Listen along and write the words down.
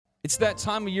It's that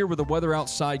time of year where the weather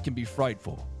outside can be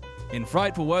frightful, and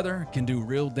frightful weather can do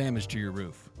real damage to your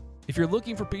roof. If you're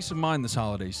looking for peace of mind this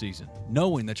holiday season,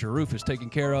 knowing that your roof is taken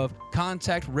care of,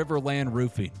 contact Riverland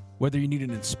Roofing. Whether you need an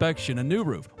inspection, a new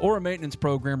roof, or a maintenance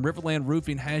program, Riverland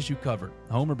Roofing has you covered,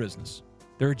 home or business.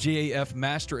 They're a GAF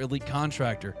Master Elite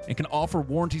Contractor and can offer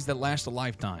warranties that last a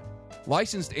lifetime.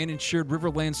 Licensed and insured,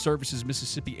 Riverland services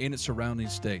Mississippi and its surrounding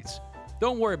states.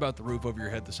 Don't worry about the roof over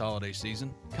your head this holiday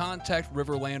season. Contact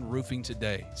Riverland Roofing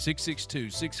today,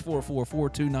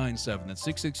 662-644-4297. That's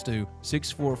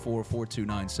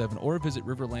 662-644-4297, or visit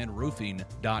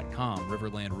riverlandroofing.com,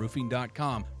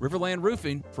 riverlandroofing.com. Riverland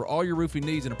Roofing, for all your roofing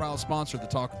needs, and a proud sponsor of the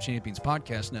Talk of Champions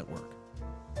podcast network.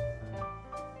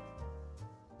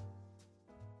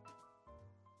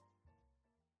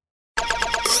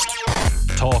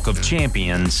 Talk of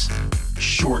Champions,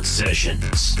 Short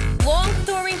Sessions. Long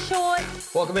story short.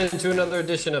 Welcome into another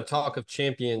edition of Talk of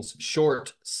Champions,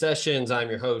 Short Sessions. I'm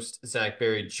your host, Zach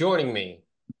Berry. Joining me,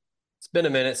 it's been a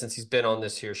minute since he's been on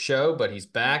this here show, but he's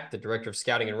back, the Director of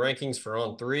Scouting and Rankings for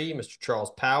On3, Mr.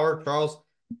 Charles Power. Charles,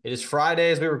 it is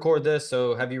Friday as we record this,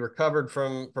 so have you recovered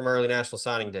from early National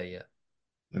Signing Day yet?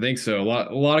 I think so. A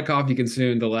lot of coffee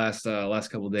consumed the last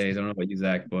couple of days. I don't know about you,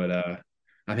 Zach, but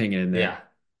I'm hanging in there.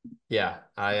 Yeah.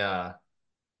 I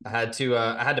had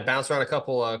to bounce around a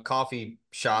couple coffee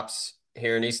shops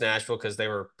here in East Nashville because they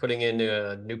were putting in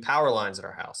new power lines at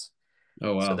our house.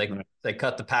 Oh wow! So they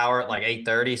cut the power at like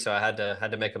 8:30, so I had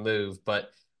to make a move. But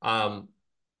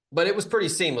it was pretty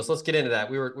seamless. Let's get into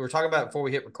that. We were talking about it before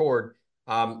we hit record.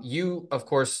 You, of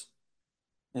course,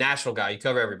 national guy. You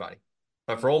cover everybody.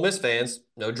 But for Ole Miss fans,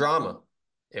 no drama.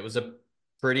 It was a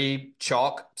pretty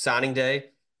chalk signing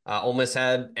day. Ole Miss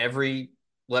had every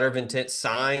letter of intent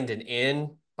signed and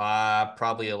in by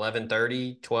probably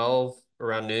 11:30, 12,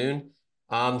 around noon.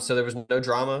 So there was no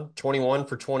drama. 21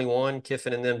 for 21.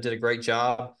 Kiffin and them did a great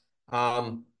job.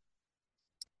 One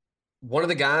of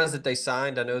the guys that they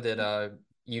signed, I know that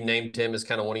you named him as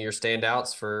kind of one of your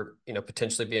standouts for,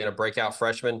 potentially being a breakout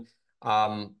freshman.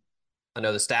 I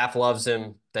know the staff loves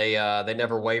him. They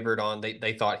never wavered on.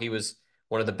 They thought he was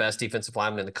one of the best defensive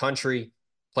linemen in the country.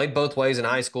 Played both ways in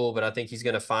high school, but I think he's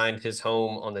going to find his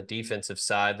home on the defensive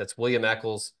side. That's William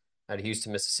Eccles out of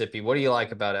Houston, Mississippi. What do you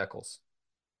like about Eccles?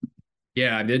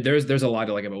 Yeah, there's a lot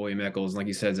to like about William Eccles. Like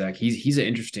you said, Zach, he's an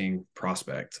interesting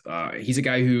prospect. He's a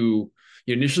guy who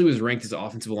initially was ranked as an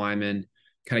offensive lineman,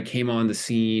 kind of came on the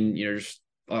scene. Just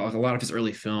a lot of his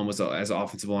early film was as an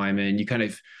offensive lineman. You kind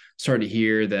of started to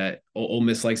hear that Ole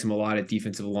Miss likes him a lot at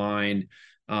defensive line,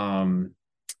 and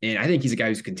I think he's a guy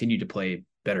who's continued to play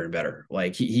better and better.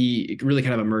 Like he really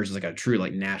kind of emerged as like a true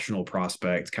like national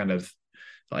prospect, kind of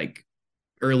like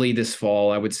early this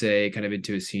fall, I would say, kind of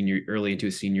early into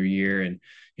his senior year. And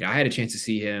I had a chance to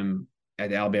see him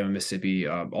at the Alabama Mississippi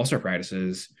all-star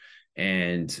practices,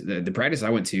 and the practice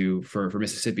I went to for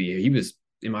Mississippi, he was,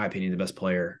 in my opinion, the best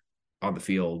player on the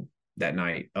field that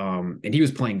night. And he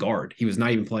was playing guard. He was not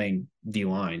even playing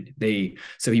D-line.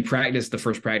 So he practiced the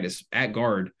first practice at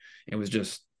guard and was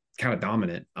just kind of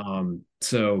dominant. And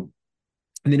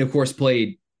then of course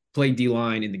played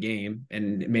D-line in the game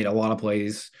and made a lot of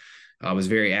plays, was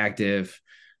very active.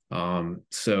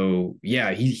 So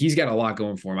yeah, he's got a lot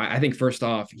going for him. I think first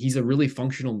off, he's a really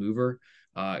functional mover,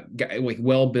 guy, like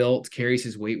well built, carries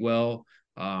his weight well,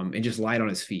 and just light on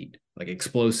his feet, like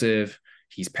explosive.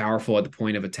 He's powerful at the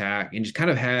point of attack and just kind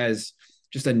of has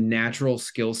just a natural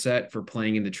skill set for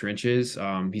playing in the trenches.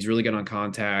 He's really good on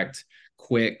contact,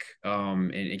 quick,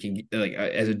 and it can, like,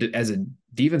 as a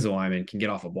defensive lineman, can get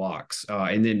off of blocks.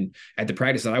 And then at the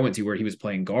practice that I went to where he was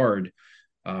playing guard,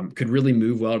 could really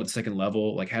move well to the second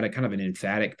level, like had a kind of an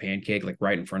emphatic pancake, like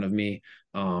right in front of me,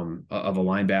 of a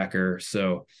linebacker.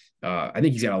 So I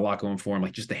think he's got a lot going for him.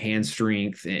 Like just the hand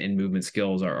strength and movement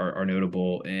skills are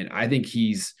notable. And I think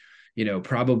he's,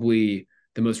 probably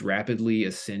the most rapidly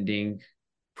ascending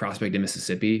prospect in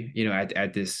Mississippi,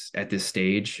 at this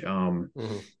stage. And,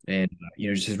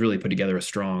 just has really put together a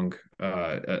strong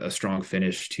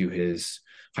finish to his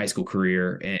high school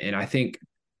career. And I think,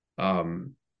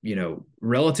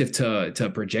 relative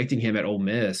to projecting him at Ole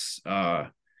Miss, I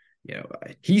think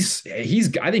he's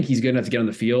good enough to get on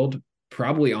the field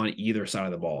probably on either side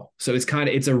of the ball. So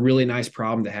it's a really nice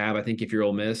problem to have. I think if you're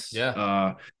Ole Miss,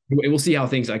 we'll see how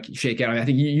things like shake out. I mean, I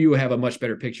think you have a much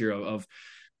better picture of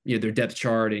their depth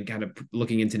chart and kind of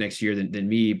looking into next year than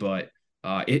me. But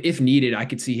if needed, I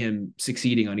could see him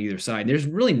succeeding on either side. And there's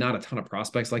really not a ton of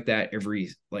prospects like that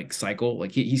every cycle.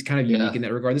 Like he's kind of unique in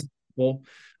that regard. This is cool,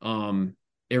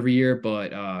 every year,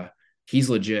 but he's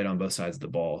legit on both sides of the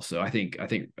ball. So I think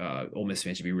Ole Miss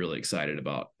fans should be really excited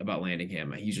about landing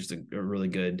him. He's just a really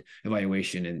good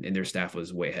evaluation, and their staff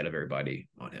was way ahead of everybody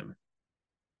on him.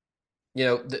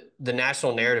 The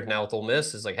national narrative now with Ole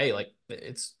Miss is like, hey, like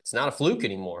it's not a fluke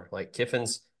anymore. Like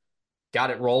Kiffin's got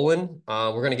it rolling.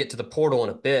 We're going to get to the portal in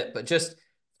a bit, but just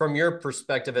from your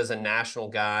perspective as a national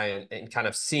guy and kind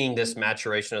of seeing this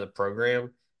maturation of the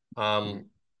program,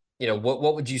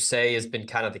 what would you say has been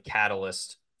kind of the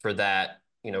catalyst for that,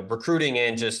 recruiting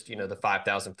and just, the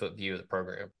 5,000-foot view of the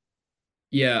program?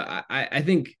 Yeah, I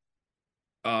think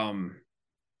from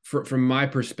my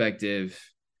perspective,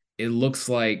 it looks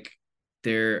like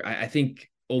I think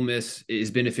Ole Miss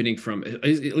is benefiting from, at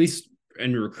least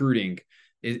in recruiting,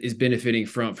 is benefiting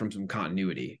from some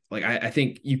continuity. Like I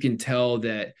think you can tell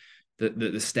that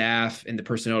the staff and the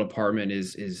personnel department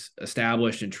is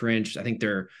established, entrenched. I think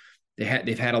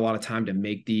they've had a lot of time to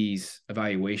make these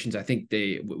evaluations. I think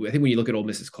when you look at Ole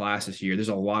Miss's class this year, there's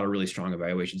a lot of really strong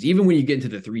evaluations. Even when you get into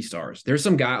the 3 stars, there's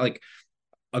some guy like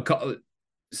I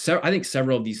think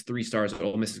several of these 3 stars that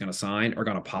Ole Miss is going to sign are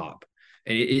going to pop.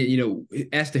 And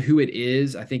as to who it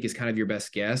is, I think is kind of your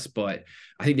best guess, but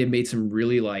I think they've made some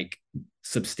really like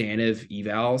substantive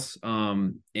evals.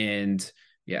 And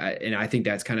I think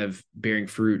that's kind of bearing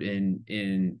fruit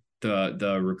in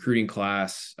the recruiting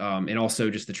class, and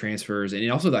also just the transfers,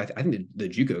 and also I think the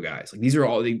JUCO guys. Like these are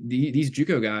all these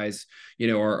JUCO guys,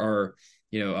 are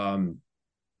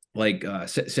like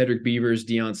Cedric Beavers,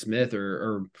 Deion Smith,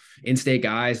 or in-state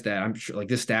guys that I'm sure like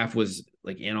this staff was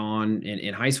like in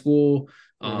high school.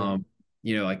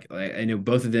 Like I know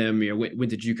both of them,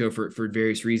 went to JUCO for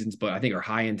various reasons, but I think are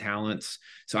high end talents.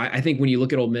 So I think when you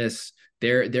look at Ole Miss,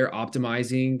 they're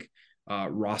optimizing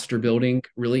roster building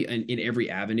really in every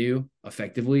avenue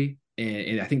effectively,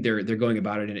 and I think they're going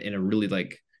about it in a really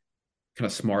like kind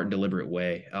of smart and deliberate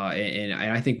way. And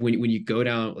I think when you go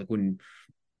down, like when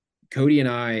Cody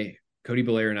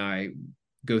Belair and I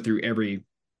go through every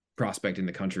prospect in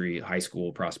the country, high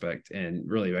school prospect, and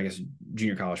really, I guess,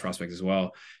 junior college prospect as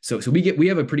well. So we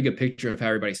have a pretty good picture of how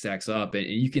everybody stacks up, and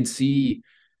you can see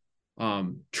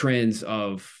trends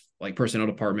of like personnel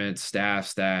departments,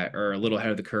 staffs that are a little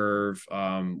ahead of the curve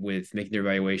with making their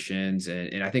evaluations,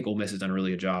 and I think Ole Miss has done a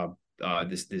really good job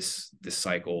this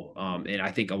cycle, and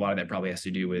I think a lot of that probably has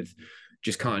to do with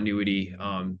just continuity.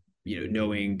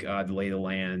 Knowing the lay of the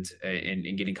land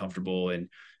and getting comfortable. And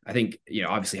I think,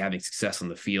 obviously having success on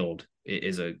the field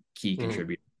is a key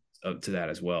contributor to that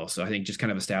as well. So I think just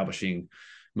kind of establishing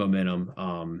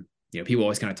momentum. People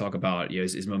always kind of talk about,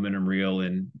 is momentum real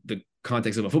in the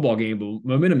context of a football game, but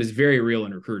momentum is very real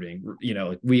in recruiting.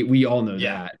 Like we all know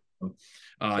that.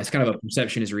 It's kind of a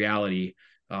perception is reality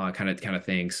kind of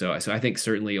thing. So I think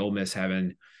certainly Ole Miss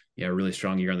having a really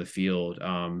strong year on the field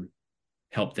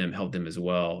help them as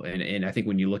well. And I think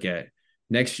when you look at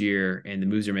next year and the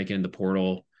moves they're making in the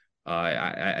portal,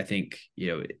 I think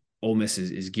Ole Miss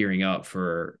is gearing up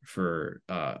for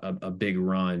a big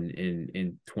run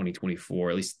in 2024,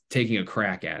 at least taking a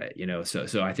crack at it.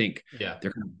 So I think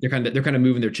they're kind of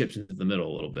moving their chips into the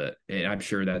middle a little bit, and I'm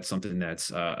sure that's something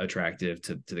that's attractive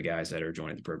to the guys that are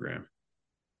joining the program.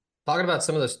 Talking about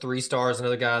some of those 3 stars,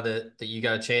 another guy that you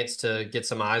got a chance to get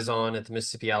some eyes on at the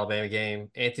Mississippi-Alabama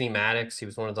game, Anthony Maddox. He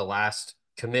was one of the last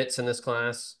commits in this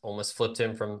class. Almost flipped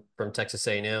him from Texas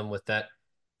A&M with that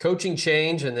coaching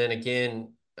change. And then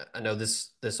again, I know this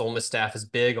Ole Miss staff is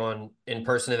big on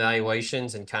in-person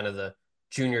evaluations and kind of the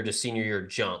junior to senior year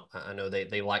jump. I know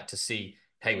they like to see,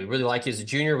 hey, we really like you as a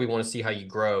junior. We want to see how you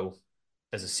grow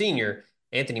as a senior.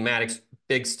 Anthony Maddox,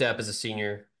 big step as a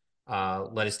senior.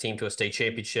 Led his team to a state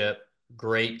championship.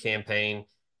 Great campaign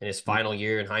in his final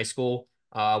year in high school.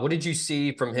 What did you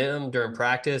see from him during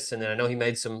practice? And then I know he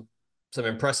made some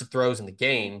impressive throws in the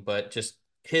game, but just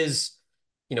his,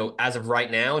 as of right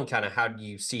now, and kind of how do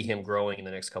you see him growing in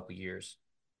the next couple of years?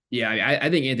 Yeah, I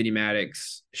think Anthony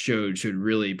Maddox showed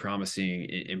really promising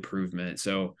improvement.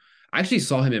 So I actually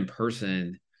saw him in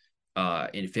person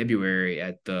in February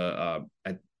at the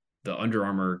Under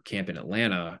Armour camp in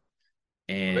Atlanta.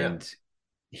 And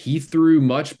he threw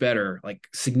much better, like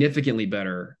significantly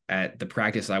better at the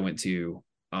practice I went to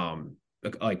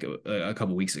like a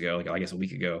couple weeks ago, like I guess a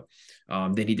week ago,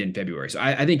 than he did in February. So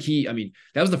I think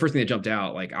that was the first thing that jumped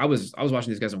out. Like I was watching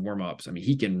these guys in warm-ups. I mean,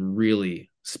 he can really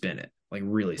spin it, like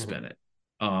really spin it.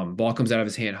 Ball comes out of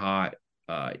his hand hot,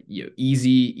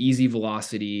 easy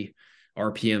velocity,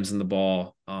 RPMs in the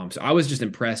ball. So I was just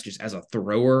impressed just as a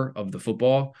thrower of the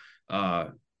football.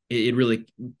 It really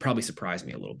probably surprised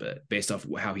me a little bit based off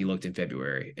how he looked in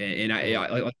February. And I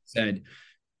like I said,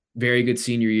 very good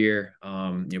senior year,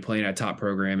 playing at a top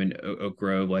program in Oak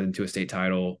Grove, led them to a state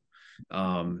title.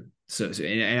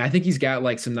 And I think he's got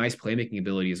like some nice playmaking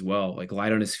ability as well, like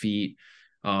light on his feet.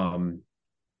 I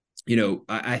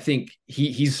think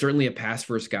he's certainly a pass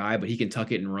first guy, but he can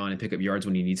tuck it and run and pick up yards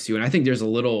when he needs to. And I think there's a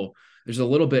little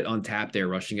bit untapped there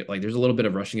rushing it. Like there's a little bit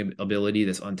of rushing ability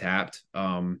that's untapped.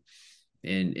 I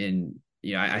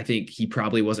think he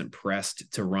probably wasn't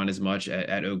pressed to run as much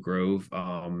at Oak Grove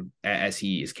as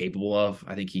he is capable of.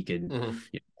 I think he could.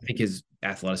 I think his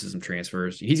athleticism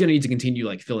transfers. He's going to need to continue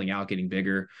like filling out, getting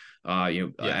bigger.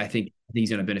 I think he's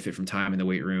going to benefit from time in the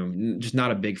weight room. Just not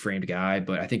a big framed guy,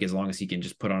 but I think as long as he can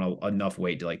just put on enough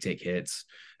weight to like take hits,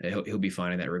 he'll be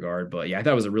fine in that regard. But yeah, I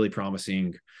thought it was a really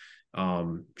promising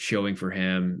showing for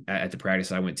him at the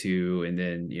practice I went to, and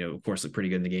then of course looked pretty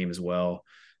good in the game as well.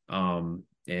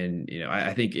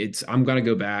 I think I'm going to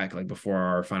go back like before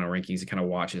our final rankings and kind of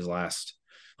watch his last,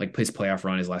 like his playoff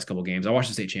run, his last couple of games. I watched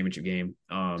the state championship game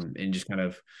and just kind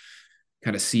of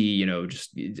see,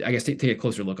 just, I guess, take a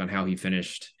closer look on how he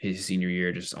finished his senior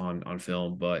year just on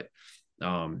film. But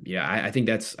I think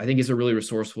it's a really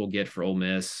resourceful get for Ole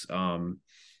Miss. Having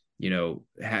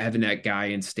that guy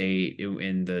in state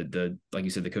in the like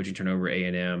you said, the coaching turnover at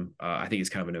A&M, I think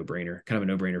it's kind of a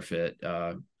no-brainer fit.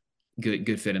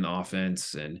 Good fit in the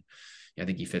offense, and I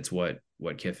think he fits what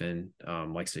Kiffin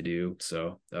likes to do.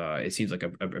 So it seems like a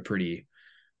pretty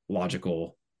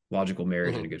logical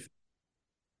marriage and a good fit.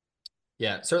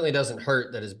 Yeah, it certainly doesn't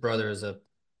hurt that his brother is a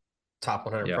top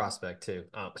 100 prospect too.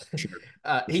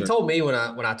 He told me when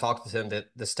I talked with him that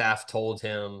the staff told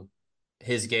him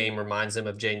his game reminds him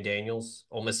of Jane Daniels,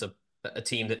 Ole Miss, a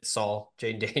team that saw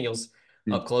Jane Daniels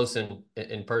up close and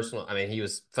in personal. I mean, he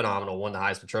was phenomenal, won the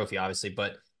Heisman Trophy, obviously,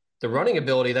 but the running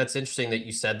ability, that's interesting that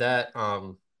you said that.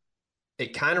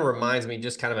 It kind of reminds me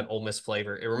just kind of an Ole Miss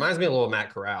flavor. It reminds me a little of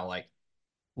Matt Corral, like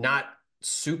not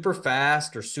super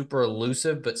fast or super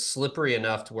elusive, but slippery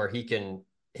enough to where he can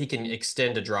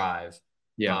extend a drive.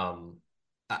 Yeah.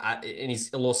 And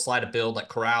he's a little slight of build. Like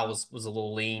Corral was a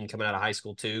little lean coming out of high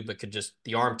school too, but could just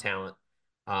the arm talent.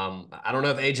 I don't know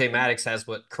if AJ Maddox has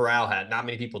what Corral had. Not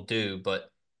many people do,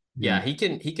 but yeah, he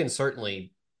can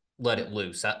certainly let it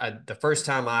loose. The first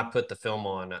time I put the film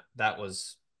on, that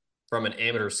was from an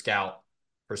amateur scout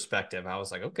perspective. I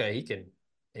was like, okay, he can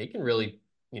really,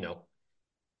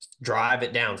 drive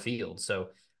it downfield. So,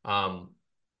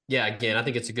 again, I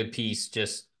think it's a good piece.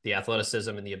 Just the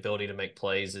athleticism and the ability to make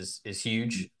plays is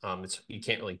huge. You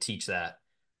can't really teach that.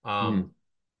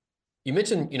 You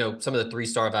mentioned, some of the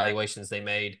 3-star evaluations they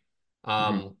made.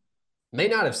 May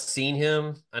not have seen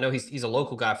him. I know he's a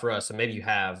local guy for us, so maybe you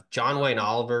have. John Wayne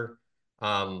Oliver,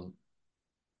 out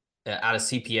of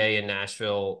CPA in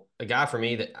Nashville, a guy for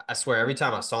me that I swear every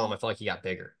time I saw him, I felt like he got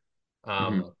bigger.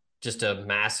 Just a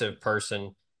massive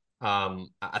person.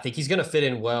 I think he's going to fit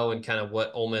in well in kind of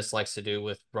what Ole Miss likes to do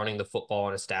with running the football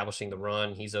and establishing the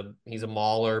run. He's a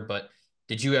mauler, but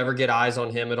did you ever get eyes on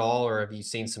him at all, or have you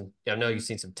seen some? I know you've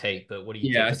seen some tape, but what do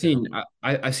you? Yeah, I've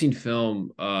seen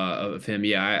film of him.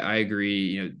 Yeah, I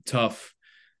agree. Tough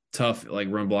like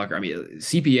run blocker. I mean,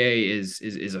 CPA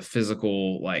is a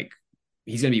physical, like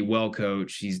he's going to be well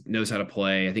coached. He knows how to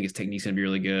play. I think his technique's going to be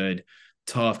really good.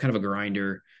 Tough, kind of a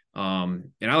grinder.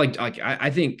 And I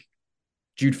think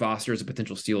Jude Foster is a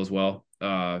potential steal as well.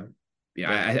 I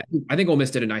think Ole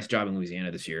Miss did a nice job in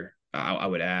Louisiana this year. I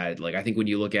would add, like, I think when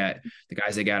you look at the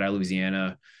guys they got out of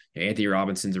Louisiana, Anthony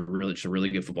Robinson's a really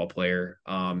good football player.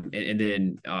 I'm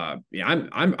particularly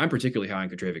high on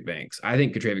Kotravic Banks. I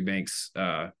think Kotravic Banks,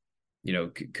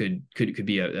 could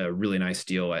be a really nice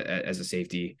steal as a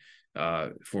safety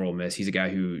for Ole Miss. He's a guy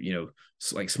who,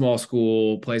 like small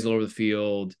school, plays all over the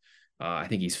field. I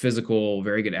think he's physical,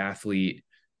 very good athlete.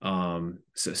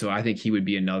 So I think he would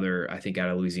be another, I think, out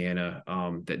of Louisiana,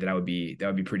 that I would be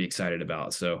pretty excited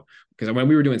about. So, because when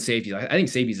we were doing safeties, I think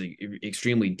safety's an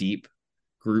extremely deep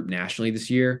group nationally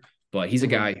this year, but he's a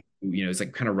guy who, is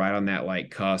like kind of right on that like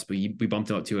cusp, but we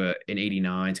bumped him up to an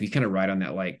 89. So he's kind of right on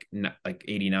that like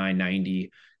 89,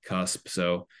 90 cusp.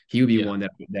 So he would be one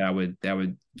that I would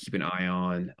keep an eye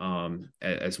on,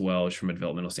 as well as from a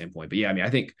developmental standpoint. But yeah, I mean, I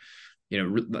think,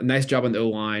 nice job on the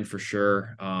O-line for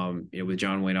sure. With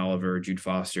John Wayne Oliver, Jude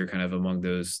Foster, kind of among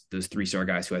those 3-star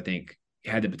guys who I think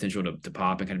had the potential to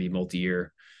pop and kind of be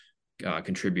multi-year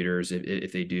contributors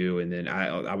if they do. And then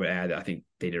I would add that I think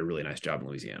they did a really nice job in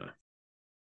Louisiana.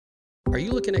 Are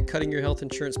you looking at cutting your health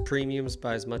insurance premiums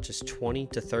by as much as 20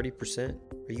 to 30%?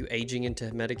 Are you aging into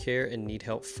Medicare and need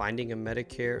help finding a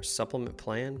Medicare supplement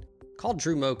plan? Call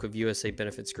Drew Moak of USA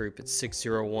Benefits Group at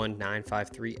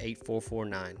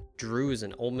 601-953-8449. Drew is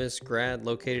an Ole Miss grad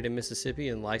located in Mississippi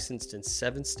and licensed in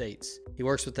 7 states. He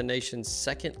works with the nation's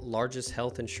second largest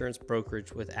health insurance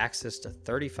brokerage with access to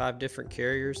 35 different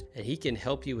carriers, and he can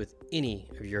help you with any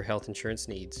of your health insurance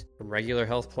needs. From regular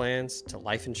health plans to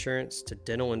life insurance to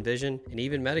dental and vision and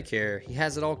even Medicare, he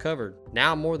has it all covered.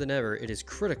 Now more than ever, it is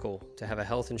critical to have a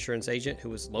health insurance agent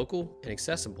who is local and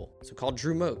accessible. So call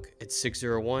Drew Moak at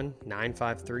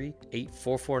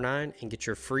 601-953-8449 and get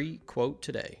your free quote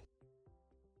today.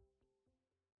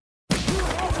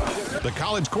 The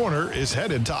College Corner is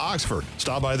headed to Oxford.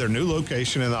 Stop by their new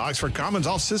location in the Oxford Commons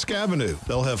off Sisk Avenue.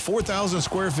 They'll have 4,000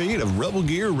 square feet of Rebel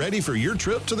gear ready for your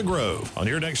trip to the Grove. On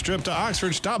your next trip to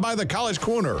Oxford, stop by the College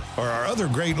Corner or our other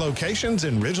great locations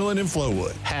in Ridgeland and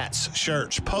Flowood. Hats,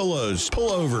 shirts, polos,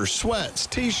 pullovers, sweats,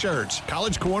 t-shirts.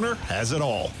 College Corner has it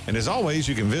all. And as always,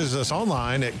 you can visit us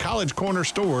online at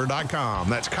collegecornerstore.com.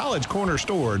 That's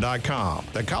collegecornerstore.com.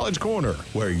 The College Corner,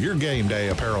 where your game day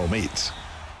apparel meets.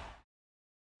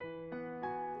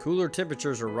 Cooler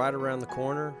temperatures are right around the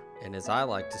corner, and as I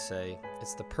like to say,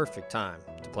 it's the perfect time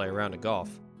to play a round of golf.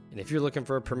 And if you're looking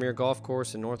for a premier golf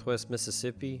course in Northwest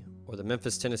Mississippi or the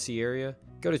Memphis, Tennessee area,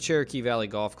 go to Cherokee Valley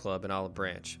Golf Club in Olive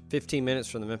Branch, 15 minutes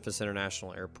from the Memphis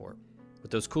International Airport. With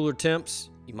those cooler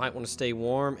temps, you might want to stay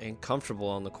warm and comfortable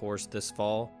on the course this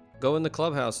fall. Go in the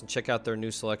clubhouse and check out their new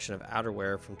selection of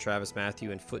outerwear from Travis Matthew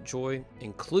and FootJoy,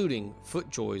 including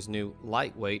FootJoy's new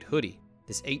lightweight hoodie.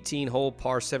 This 18-hole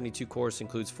par 72 course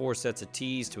includes 4 sets of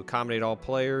tees to accommodate all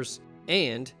players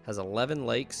and has 11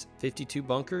 lakes, 52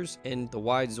 bunkers, and the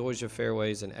wide Zoysia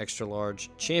fairways and extra-large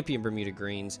Champion Bermuda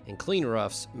greens and clean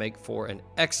roughs make for an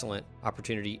excellent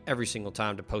opportunity every single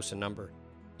time to post a number.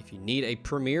 If you need a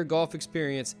premier golf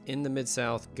experience in the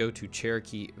Mid-South, go to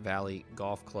Cherokee Valley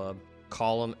Golf Club.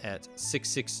 Call them at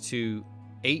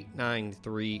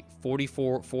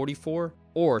 662-893-4444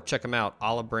 or check them out,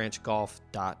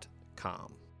 olivebranchgolf.com.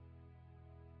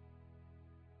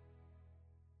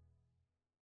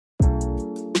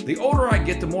 The older I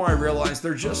get, the more I realize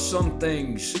there are just some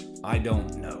things I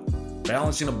don't know.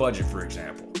 Balancing a budget, for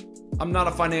example. I'm not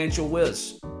a financial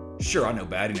whiz. Sure, I know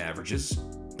batting averages,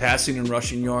 passing and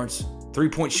rushing yards,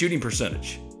 three-point shooting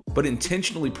percentage. But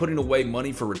intentionally putting away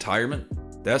money for retirement?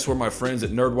 That's where my friends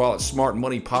at NerdWallet's Smart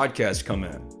Money Podcast come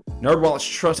in. NerdWallet's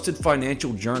trusted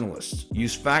financial journalists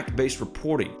use fact-based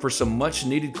reporting for some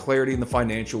much-needed clarity in the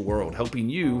financial world, helping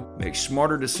you make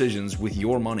smarter decisions with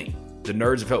your money. The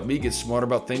nerds have helped me get smarter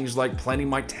about things like planning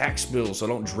my tax bill so I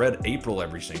don't dread April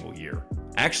every single year.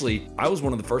 Actually, I was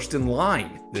one of the first in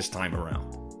line this time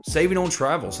around. Saving on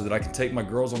travel so that I can take my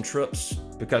girls on trips,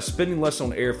 because spending less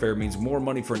on airfare means more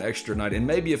money for an extra night and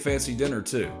maybe a fancy dinner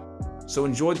too. So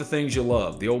enjoy the things you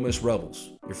love, the Ole Miss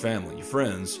Rebels, your family, your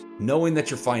friends, knowing that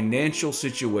your financial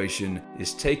situation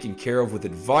is taken care of with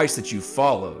advice that you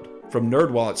followed from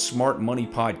NerdWallet's Smart Money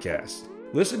Podcast.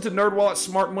 Listen to NerdWallet's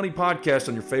Smart Money Podcast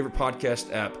on your favorite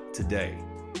podcast app today.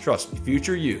 Trust me,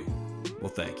 future you will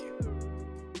thank you.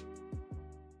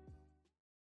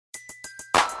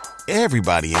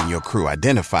 Everybody in your crew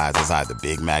identifies as either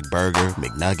Big Mac Burger,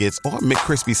 McNuggets, or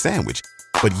McCrispy Sandwich.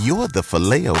 But you're the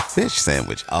Filet-O-Fish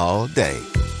Sandwich all day.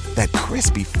 That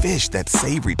crispy fish, that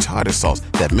savory tartar sauce,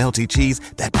 that melty cheese,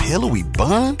 that pillowy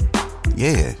bun.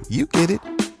 Yeah, you get it.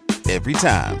 Every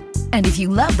time. And if you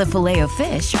love the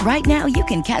Filet-O-Fish, right now you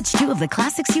can catch 2 of the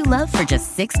classics you love for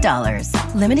just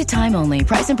 $6. Limited time only.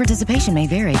 Price and participation may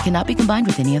vary. Cannot be combined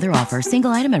with any other offer. Single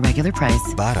item at regular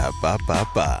price.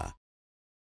 Ba-da-ba-ba-ba.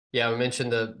 Yeah, we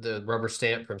mentioned the rubber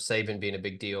stamp from Saban being a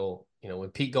big deal. You know, when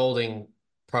Pete Golding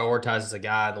prioritizes a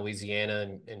guy in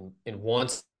Louisiana and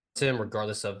wants him,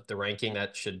 regardless of the ranking,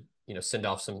 that should, you know, send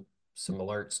off some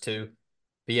alerts too.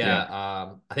 But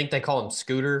I think they call him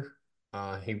Scooter.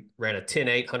 He ran a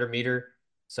 10.8 100-meter,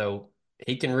 so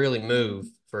he can really move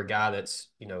for a guy that's,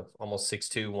 you know, almost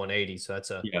 6'2", 180. So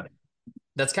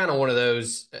that's kind of one of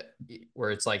those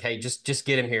where it's like, hey, just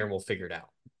get him here and we'll figure it out.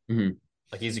 Mm-hmm.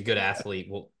 Like, he's a good athlete.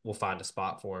 We'll find a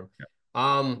spot for him.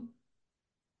 Yeah.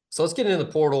 So let's get into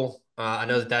the portal. I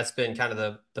know that's been kind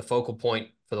of the focal point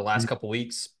for the last couple of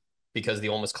weeks because the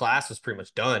Ole Miss class was pretty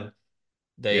much done.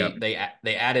 They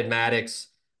added Maddox.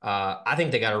 I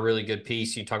think they got a really good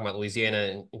piece. You talking about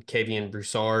Louisiana and Kavian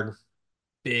Broussard,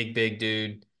 big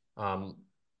dude.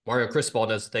 Mario Cristobal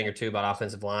knows a thing or two about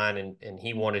offensive line, and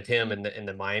he wanted him in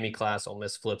the Miami class. Ole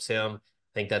Miss flips him. I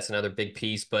think that's another big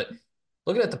piece. But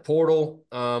looking at the portal,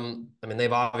 I mean, they've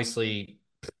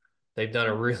done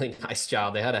a really nice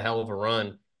job. They had a hell of a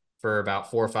run for about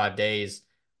 4 or 5 days.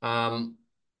 A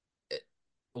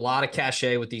lot of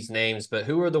cachet with these names, but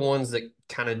who are the ones that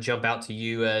kind of jump out to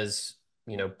you as,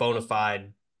 bona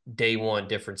fide day one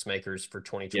difference makers for Yeah.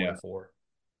 2024.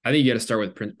 I think you got to start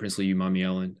with Princely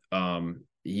Umamielen.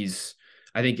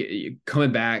 I think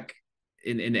coming back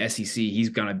in the SEC, he's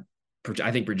gonna,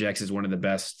 I think projects as one of the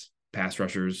best pass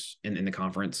rushers in the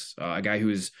conference. A guy who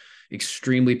is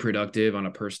extremely productive on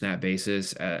a per snap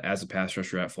basis as a pass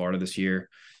rusher at Florida this year.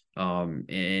 And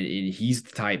he's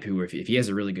the type who, if he has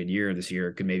a really good year this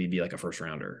year, could maybe be like a first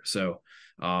rounder. So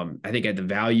I think at the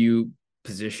value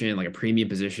position, like a premium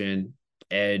position,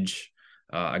 edge,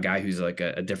 a guy who's like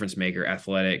a difference maker,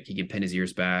 athletic, he can pin his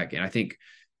ears back. And I think,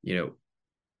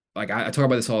 like I talk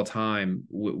about this all the time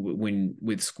when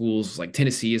with schools like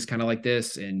Tennessee is kind of like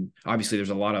this. And obviously there's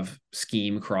a lot of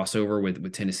scheme crossover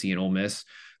with Tennessee and Ole Miss.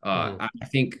 I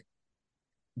think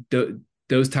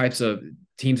those types of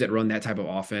teams that run that type of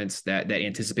offense that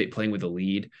anticipate playing with a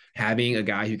lead, having a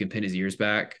guy who can pin his ears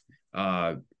back,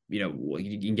 you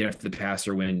can get after the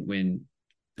passer when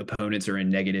opponents are in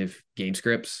negative game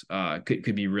scripts,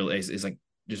 could be really is like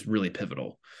just really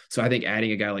pivotal. So I think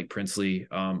adding a guy like Princely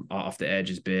off the edge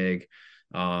is big.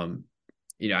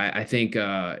 I think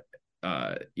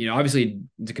obviously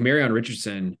Dekamarion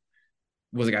Richardson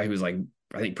was a guy who was like,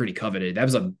 I think pretty coveted. That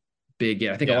was a big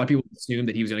get. I think a lot of people assumed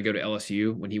that he was going to go to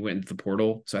LSU when he went into the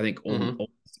portal. So I think Ole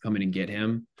Miss to come in and get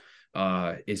him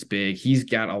is big. He's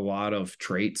got a lot of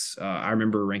traits. I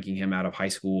remember ranking him out of high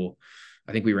school.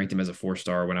 I think we ranked him as a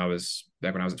 4-star when I was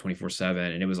at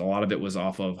 24/7, and it was a lot of it was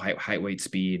off of height, weight,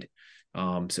 speed.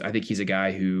 So I think he's a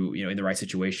guy who, in the right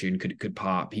situation could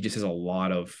pop. He just has a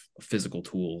lot of physical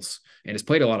tools and has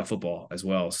played a lot of football as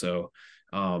well. So,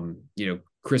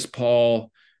 Chris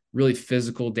Paul, really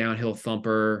physical downhill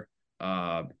thumper.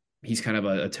 He's kind of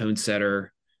a tone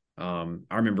setter. I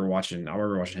remember watching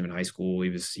him in high school.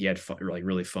 He had fun,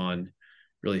 really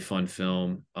fun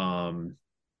film.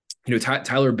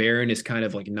 Tyler Barron is kind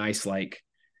of like nice, like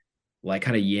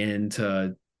kind of yin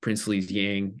to Princely's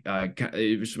yang.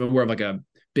 It was more of like a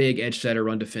big edge setter,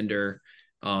 run defender.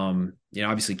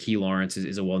 Obviously Key Lawrence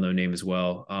is a well-known name as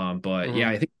well. But yeah,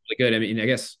 I think it's really good. I mean, I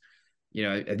guess,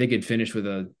 I think it'd finish with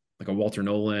a Walter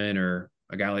Nolan or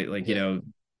a guy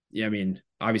I mean,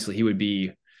 obviously he would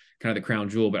be kind of the crown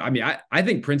jewel, but I mean, I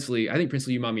think Princely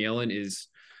Umamielen is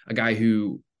a guy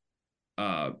who,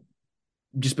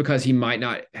 just because he might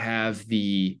not have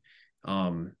the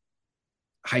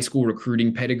high school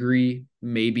recruiting pedigree,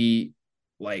 maybe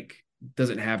like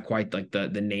doesn't have quite like the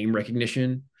name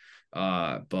recognition.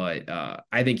 But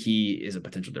I think he is a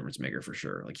potential difference maker for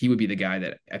sure. Like he would be the guy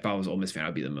that if I was Ole Miss fan,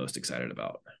 I'd be the most excited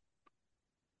about.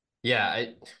 Yeah.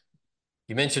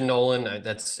 You mentioned Nolan.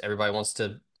 That's everybody wants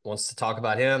to talk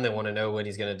about him. They want to know when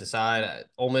he's going to decide.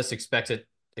 Ole Miss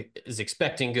is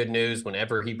expecting good news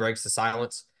whenever he breaks the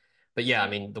silence. But yeah, I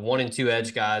mean, the 1 and 2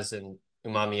 edge guys and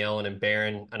Umamielen and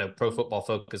Barron, I know Pro Football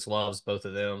Focus loves both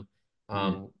of them.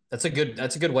 That's a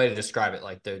good way to describe it.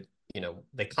 Like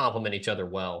they complement each other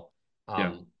well.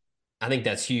 I think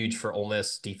that's huge for Ole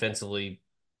Miss defensively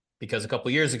because a couple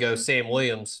of years ago, Sam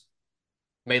Williams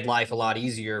made life a lot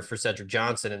easier for Cedric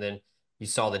Johnson. And then you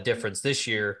saw the difference this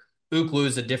year. Uklu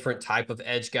is a different type of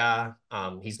edge guy.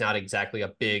 He's not exactly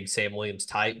a big Sam Williams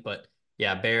type, but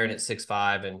yeah, Barron at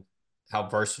 6'5" and how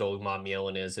versatile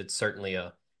Umamielen is. It's certainly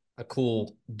a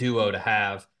cool duo to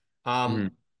have.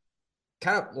 Kind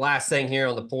of last thing here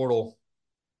on the portal.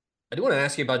 I do want to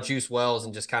ask you about Juice Wells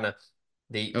and just kind of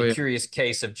the curious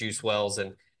case of Juice Wells.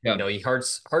 And, he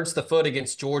hurts the foot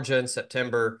against Georgia in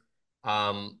September.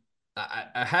 I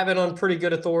have it on pretty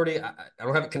good authority. I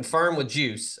don't have it confirmed with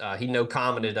Juice. He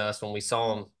commented us when we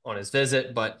saw him on his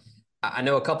visit, but I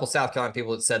know a couple South Carolina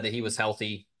people that said that he was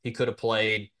healthy. He could have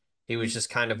played. He was just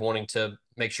kind of wanting to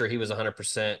make sure he was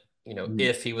 100%,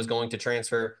 if he was going to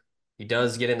transfer. He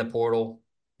does get in the portal.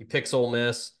 He picks Ole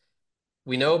Miss.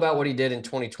 We know about what he did in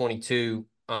 2022,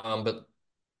 but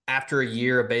after a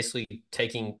year of basically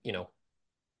taking,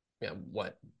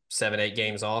 7-8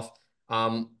 games off,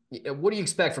 what do you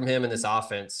expect from him in this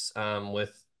offense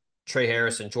with Trey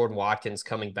Harris and Jordan Watkins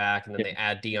coming back, and then they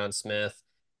add Deion Smith?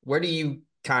 Where do you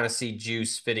kind of see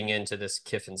Juice fitting into this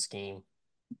Kiffin scheme?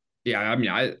 Yeah, I mean,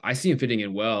 I see him fitting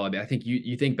in well. I mean, I think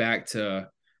you think back to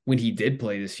when he did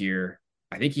play this year.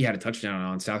 I think he had a touchdown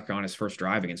on South Carolina's first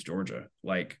drive against Georgia.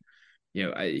 Like,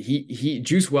 he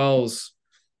Juice Wells,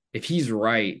 if he's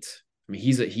right, I mean,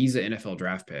 he's an NFL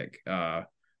draft pick. I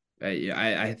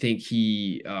think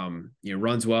he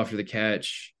runs well after the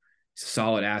catch. He's a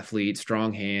solid athlete,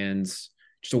 strong hands,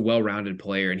 just a well-rounded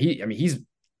player. And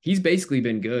he's basically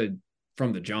been good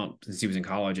from the jump since he was in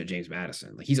college at James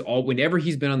Madison. Like whenever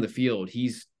he's been on the field,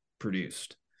 he's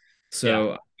produced.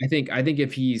 So I think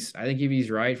if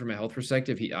he's right from a health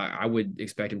perspective, I would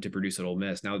expect him to produce at Ole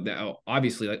Miss. Now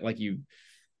obviously, like you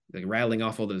like rattling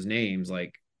off all those names,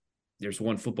 like there's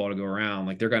one football to go around.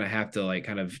 Like they're gonna have to like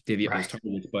kind of divvy up those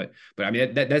targets. But I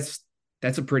mean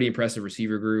that's a pretty impressive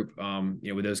receiver group.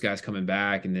 With those guys coming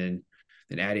back and then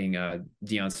adding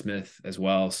Deion Smith as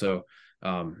well. So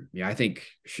I think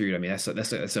I mean that's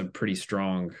a pretty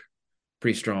strong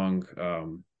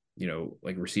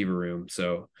like receiver room.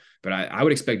 So, but I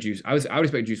would expect Juice. I would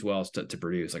expect Juice Wells to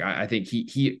produce. Like I think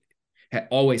he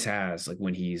always has, like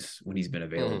when he's been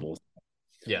available.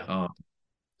 Yeah.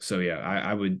 So yeah,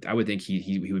 I would think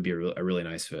he would be a really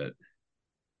nice fit.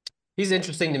 He's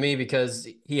interesting to me because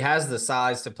he has the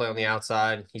size to play on the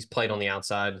outside. He's played on the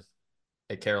outside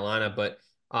at Carolina, but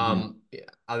I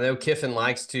know Kiffin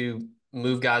likes to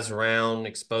move guys around,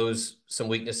 expose some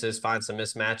weaknesses, find some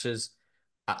mismatches.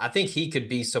 I think he could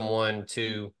be someone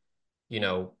to,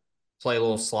 play a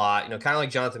little slot, kind of like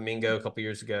Jonathan Mingo a couple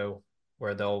years ago,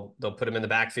 where they'll put him in the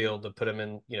backfield, they'll put him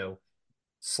in,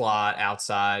 slot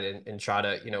outside and try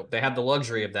to, they have the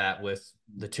luxury of that with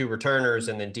the two returners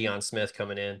and then Deion Smith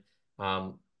coming in.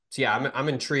 So yeah, I'm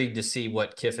intrigued to see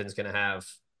what Kiffin's going to have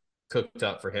cooked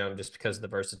up for him just because of the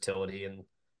versatility. And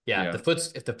if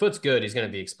the foot's good, he's going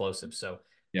to be explosive. So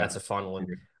that's a fun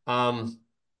one.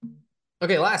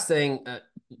 Okay, last thing,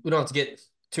 we don't have to get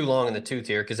too long in the tooth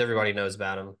here because everybody knows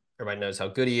about him. Everybody knows how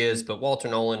good he is. But Walter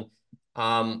Nolan,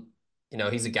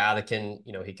 he's a guy that can,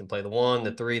 he can play the 1,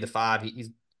 the 3, the 5. He's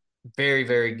very,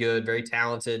 very good, very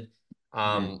talented.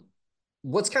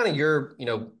 What's kind of your,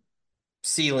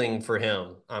 ceiling for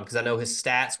him? Because I know his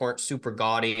stats weren't super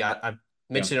gaudy. I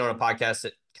mentioned it on a podcast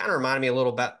that kind of reminded me a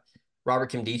little about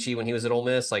Robert Kimdichie when he was at Ole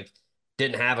Miss. Like,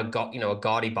 didn't have a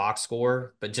gaudy box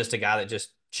score, but just a guy that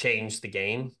just changed the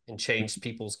game and changed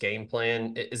people's game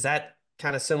plan. Is that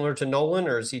kind of similar to Nolan,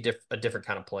 or is he a different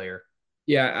kind of player?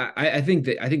 Yeah, I think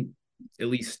at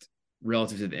least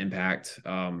relative to the impact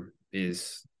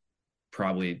is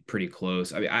probably pretty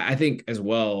close. I mean, I think as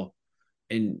well,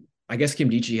 and I guess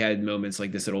Kimdichie had moments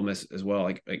like this at Ole Miss as well.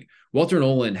 Like Walter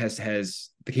Nolan has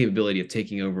the capability of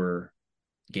taking over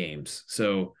games.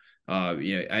 So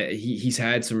he's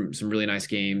had some really nice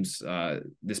games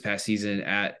this past season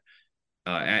at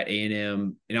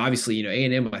A&M, and obviously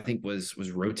A&M I think was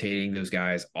rotating those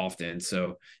guys often.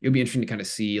 So it would be interesting to kind of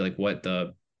see like what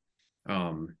the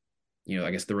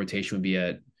I guess the rotation would be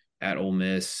at Ole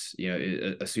Miss,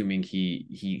 assuming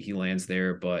he lands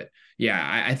there. But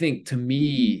yeah, I think to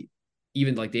me,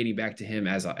 even like dating back to him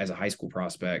as a high school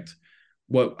prospect,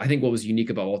 what was unique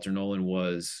about Walter Nolan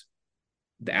was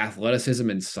the athleticism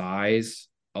and size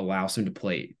allows him to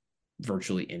play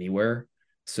virtually anywhere.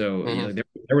 So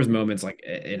there was moments like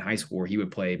in high school where he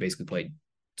would basically play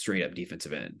straight up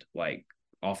defensive end, like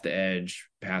off the edge,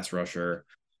 pass rusher,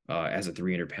 as a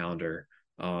 300-pounder.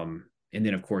 And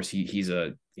then of course he's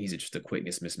just a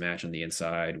quickness mismatch on the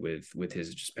inside with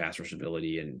his just pass rush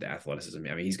ability and the athleticism.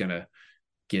 I mean, he's gonna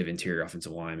give interior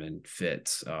offensive linemen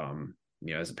fits,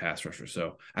 as a pass rusher.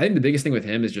 So I think the biggest thing with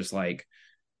him is just like,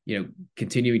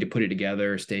 continuing to put it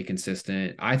together, stay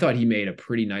consistent. I thought he made a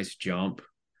pretty nice jump,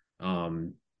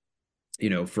 from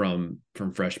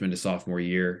freshman to sophomore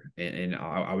year. And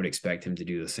I would expect him to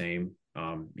do the same,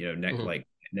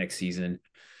 next season.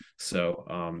 So,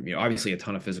 obviously a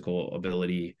ton of physical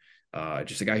ability,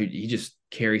 just a guy who he just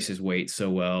carries his weight so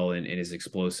well and is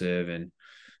explosive. And,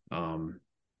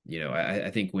 I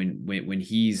think when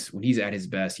he's at his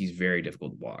best, he's very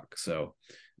difficult to block. So,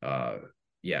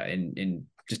 and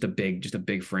just a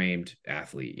big framed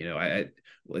athlete.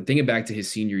 Thinking back to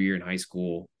his senior year in high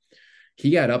school,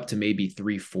 he got up to maybe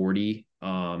 340.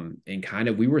 And kind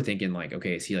of, we were thinking like,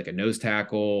 okay, is he like a nose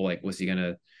tackle? Like, was he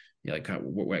gonna,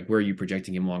 where are you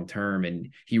projecting him long term?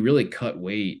 And he really cut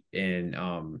weight and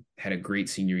had a great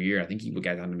senior year. I think he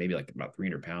got down to maybe like about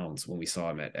 300 pounds when we saw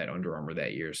him at Under Armour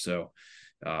that year. So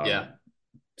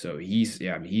so he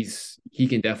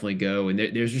can definitely go. And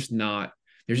there's just not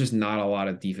a lot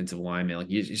of defensive linemen. Like,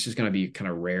 it's just going to be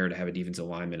kind of rare to have a defensive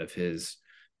lineman of his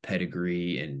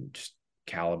pedigree and just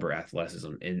caliber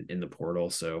athleticism in the portal.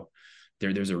 So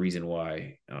there's a reason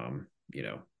why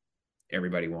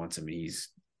everybody wants him. And he's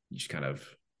just kind of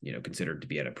considered to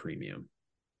be at a premium.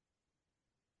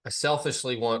 I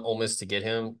selfishly want Ole Miss to get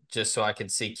him just so I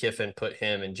could see Kiffin put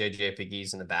him and JJ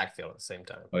Pegues in the backfield at the same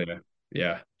time. Oh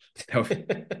yeah.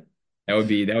 That'd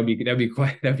be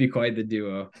quite the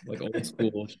duo, like old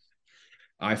school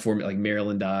I-form, like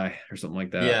Maryland I or something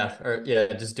like that.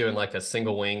 Just doing like a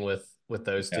single wing with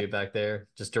those two back there,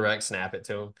 just direct snap it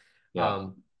to him.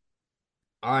 All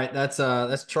right,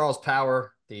 that's Charles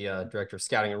Power, the director of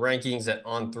scouting and rankings at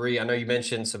On3. I know you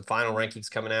mentioned some final rankings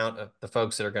coming out of the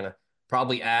folks that are going to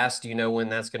probably ask. Do you know when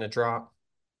that's going to drop?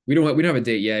 We don't have a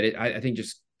date yet. I think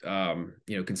just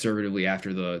conservatively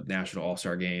after the National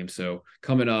All-Star Game. So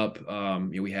coming up,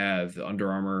 we have the Under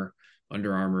Armour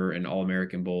and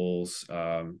All-American Bowls,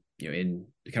 in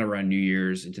kind of around New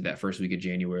Year's into that first week of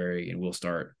January, and we'll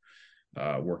start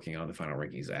working on the final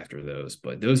rankings after those.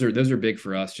 But those are big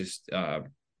for us. Just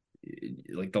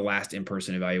like the last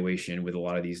in-person evaluation with a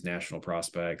lot of these national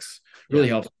prospects really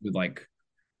helps with like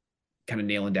kind of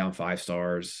nailing down 5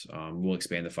 stars. We'll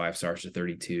expand the 5 stars to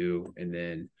 32, and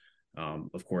then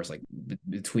of course, like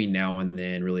between now and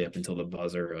then, really up until the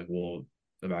buzzer, like we'll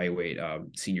evaluate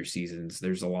senior seasons.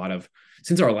 There's a lot of,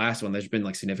 since our last one, there's been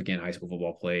like significant high school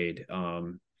football played,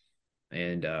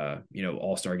 and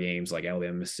all-star games like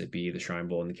Alabama, Mississippi, the Shrine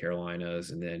Bowl in the Carolinas,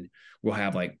 and then we'll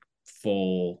have like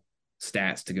full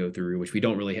stats to go through, which we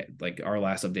don't really like. Our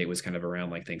last update was kind of around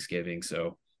like Thanksgiving,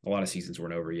 so a lot of seasons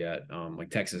weren't over yet.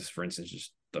 Like Texas, for instance,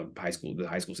 just the high school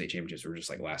state championships were just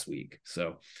like last week,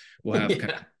 so we'll have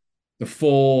kind of the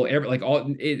full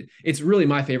it's really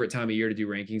my favorite time of year to do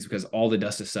rankings because all the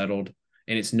dust is settled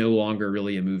and it's no longer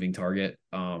really a moving target.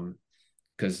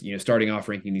 Because starting off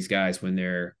ranking these guys when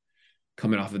they're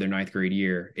coming off of their 9th grade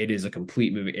year, it is a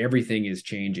complete movie. Everything is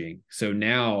changing. So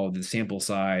now the sample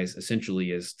size essentially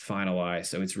is finalized.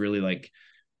 So it's really like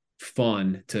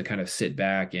fun to kind of sit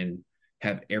back and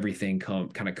have everything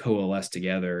kind of coalesce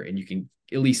together, and you can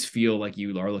at least feel like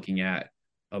you are looking at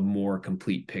a more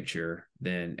complete picture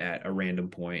than at a random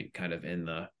point kind of in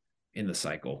the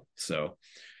cycle. So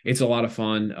it's a lot of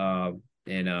fun.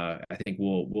 And I think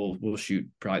we'll shoot,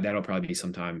 that'll probably be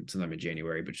sometime in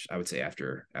January, but I would say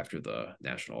after the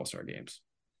National All-Star Games.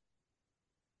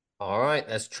 All right.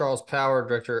 That's Charles Power,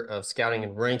 Director of Scouting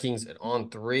and Rankings at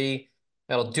On3.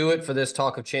 That'll do it for this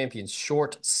Talk of Champions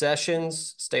Short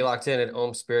Sessions. Stay locked in at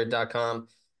ohmspirit.com.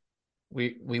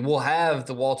 We will have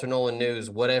the Walter Nolan news,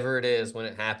 whatever it is, when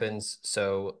it happens.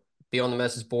 So be on the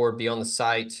message board, be on the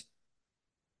site.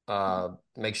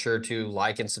 Make sure to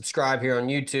like and subscribe here on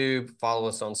YouTube. Follow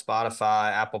us on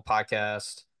Spotify, Apple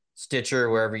Podcast, Stitcher,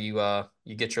 wherever you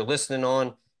get your listening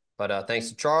on. But thanks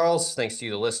to Charles. Thanks to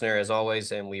you, the listener, as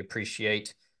always. And we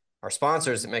appreciate our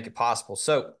sponsors that make it possible.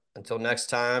 So until next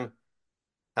time,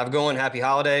 have a good one. Happy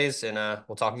holidays. And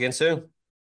we'll talk again soon.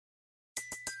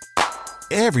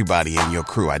 Everybody in your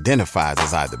crew identifies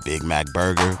as either Big Mac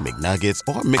Burger, McNuggets,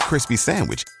 or McCrispy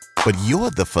Sandwich. But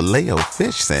you're the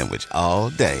Filet-O-Fish Sandwich all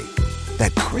day.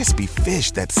 That crispy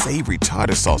fish, that savory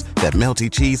tartar sauce, that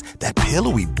melty cheese, that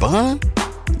pillowy bun.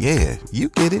 Yeah, you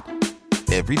get it.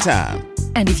 Every time.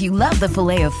 And if you love the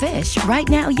Filet-O-Fish, right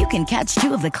now you can catch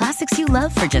 2 of the classics you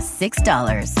love for just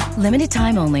 $6. Limited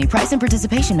time only. Price and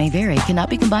participation may vary. Cannot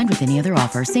be combined with any other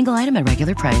offer. Single item at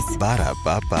regular price.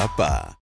 Ba-da-ba-ba-ba.